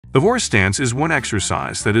The horse stance is one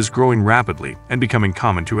exercise that is growing rapidly and becoming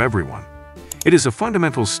common to everyone. It is a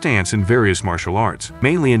fundamental stance in various martial arts,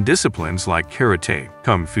 mainly in disciplines like karate,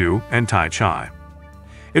 kung fu, and tai chi.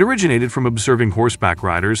 It originated from observing horseback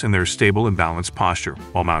riders and their stable and balanced posture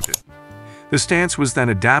while mounted. The stance was then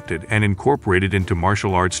adapted and incorporated into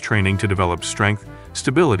martial arts training to develop strength,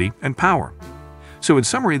 stability, and power. So in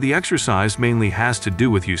summary, the exercise mainly has to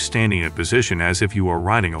do with you standing in a position as if you are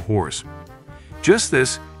riding a horse. Just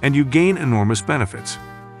this, and you gain enormous benefits.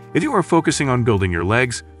 If you are focusing on building your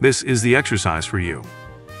legs, this is the exercise for you.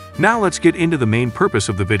 Now let's get into the main purpose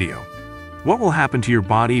of the video. What will happen to your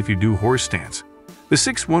body if you do horse stance? The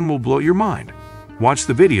sixth one will blow your mind. Watch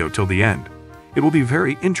the video till the end. It will be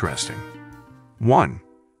very interesting. 1.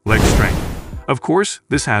 Leg strength. Of course,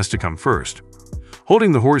 this has to come first.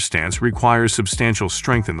 Holding the horse stance requires substantial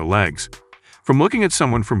strength in the legs. From looking at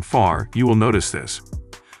someone from far, you will notice this.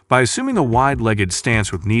 By assuming a wide-legged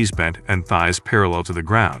stance with knees bent and thighs parallel to the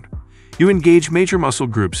ground, you engage major muscle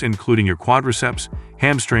groups including your quadriceps,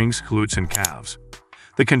 hamstrings, glutes, and calves.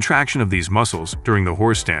 The contraction of these muscles during the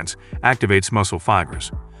horse stance activates muscle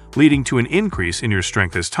fibers, leading to an increase in your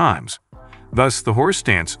strength as times. Thus, the horse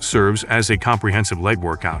stance serves as a comprehensive leg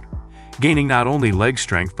workout, gaining not only leg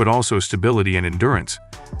strength but also stability and endurance,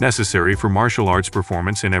 necessary for martial arts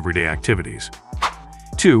performance in everyday activities.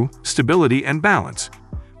 2. Stability and balance.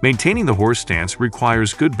 Maintaining the horse stance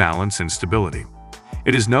requires good balance and stability.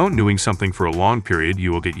 It is known doing something for a long period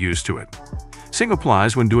you will get used to it. Same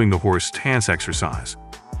applies when doing the horse stance exercise.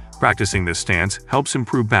 Practicing this stance helps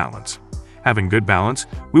improve balance. Having good balance,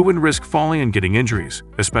 we wouldn't risk falling and getting injuries,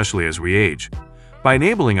 especially as we age, by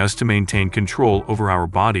enabling us to maintain control over our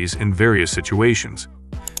bodies in various situations.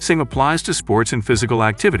 Same applies to sports and physical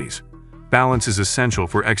activities. Balance is essential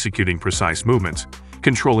for executing precise movements,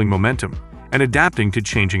 controlling momentum, and adapting to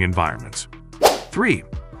changing environments. 3.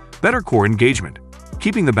 Better core engagement.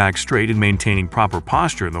 Keeping the back straight and maintaining proper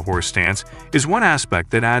posture in the horse stance is one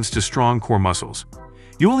aspect that adds to strong core muscles.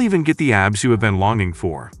 You will even get the abs you have been longing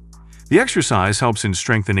for. The exercise helps in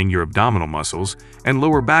strengthening your abdominal muscles and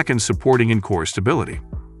lower back and supporting in core stability.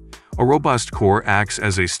 A robust core acts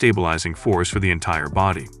as a stabilizing force for the entire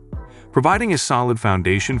body, providing a solid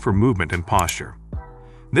foundation for movement and posture.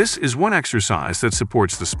 This is one exercise that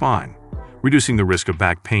supports the spine, reducing the risk of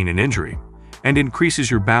back pain and injury, and increases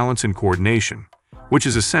your balance and coordination, which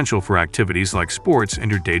is essential for activities like sports and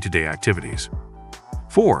your day-to-day activities.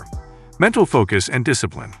 4. Mental focus and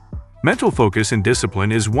discipline. Mental focus and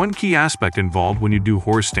discipline is one key aspect involved when you do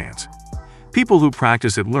horse stance. People who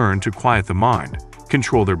practice it learn to quiet the mind,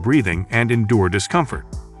 control their breathing, and endure discomfort,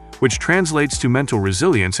 which translates to mental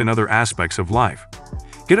resilience in other aspects of life.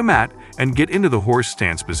 Get a mat and get into the horse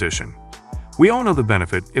stance position. We all know the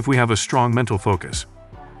benefit if we have a strong mental focus.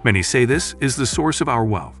 Many say this is the source of our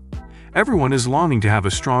wealth. Everyone is longing to have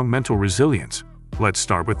a strong mental resilience. Let's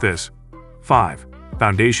start with this. 5.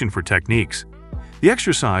 Foundation for techniques. The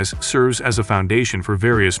exercise serves as a foundation for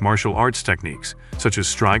various martial arts techniques, such as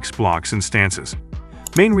strikes, blocks, and stances.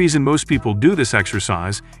 Main reason most people do this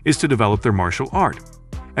exercise is to develop their martial art,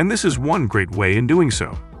 and this is one great way in doing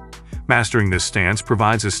so. Mastering this stance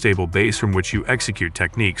provides a stable base from which you execute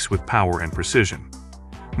techniques with power and precision.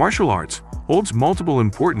 Martial arts holds multiple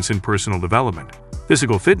importance in personal development,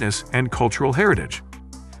 physical fitness, and cultural heritage.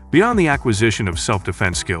 Beyond the acquisition of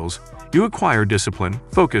self-defense skills, you acquire discipline,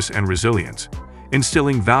 focus, and resilience,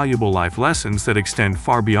 instilling valuable life lessons that extend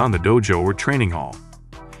far beyond the dojo or training hall.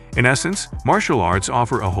 In essence, martial arts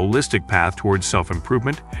offer a holistic path towards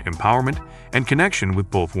self-improvement, empowerment, and connection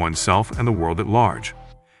with both oneself and the world at large.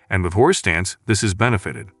 And with horse stance, this is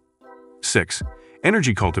benefited. 6.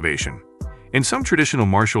 Energy cultivation. In some traditional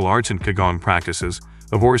martial arts and Qigong practices,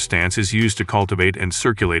 the horse stance is used to cultivate and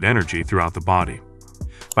circulate energy throughout the body.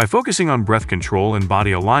 By focusing on breath control and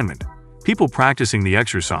body alignment, people practicing the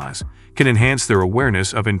exercise can enhance their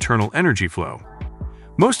awareness of internal energy flow.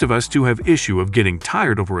 Most of us do have issue of getting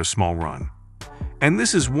tired over a small run, and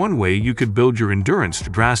this is one way you could build your endurance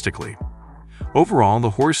drastically. Overall, the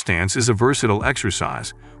horse stance is a versatile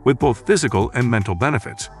exercise with both physical and mental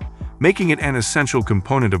benefits, making it an essential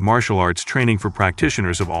component of martial arts training for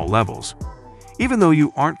practitioners of all levels. Even though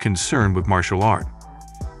you aren't concerned with martial art,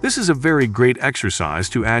 this is a very great exercise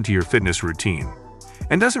to add to your fitness routine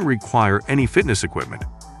and doesn't require any fitness equipment.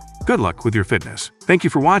 Good luck with your fitness. Thank you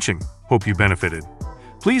for watching. Hope you benefited.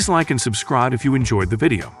 Please like and subscribe if you enjoyed the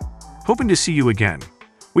video. Hoping to see you again.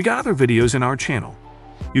 We got other videos in our channel.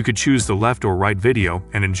 You could choose the left or right video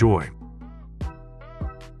and enjoy.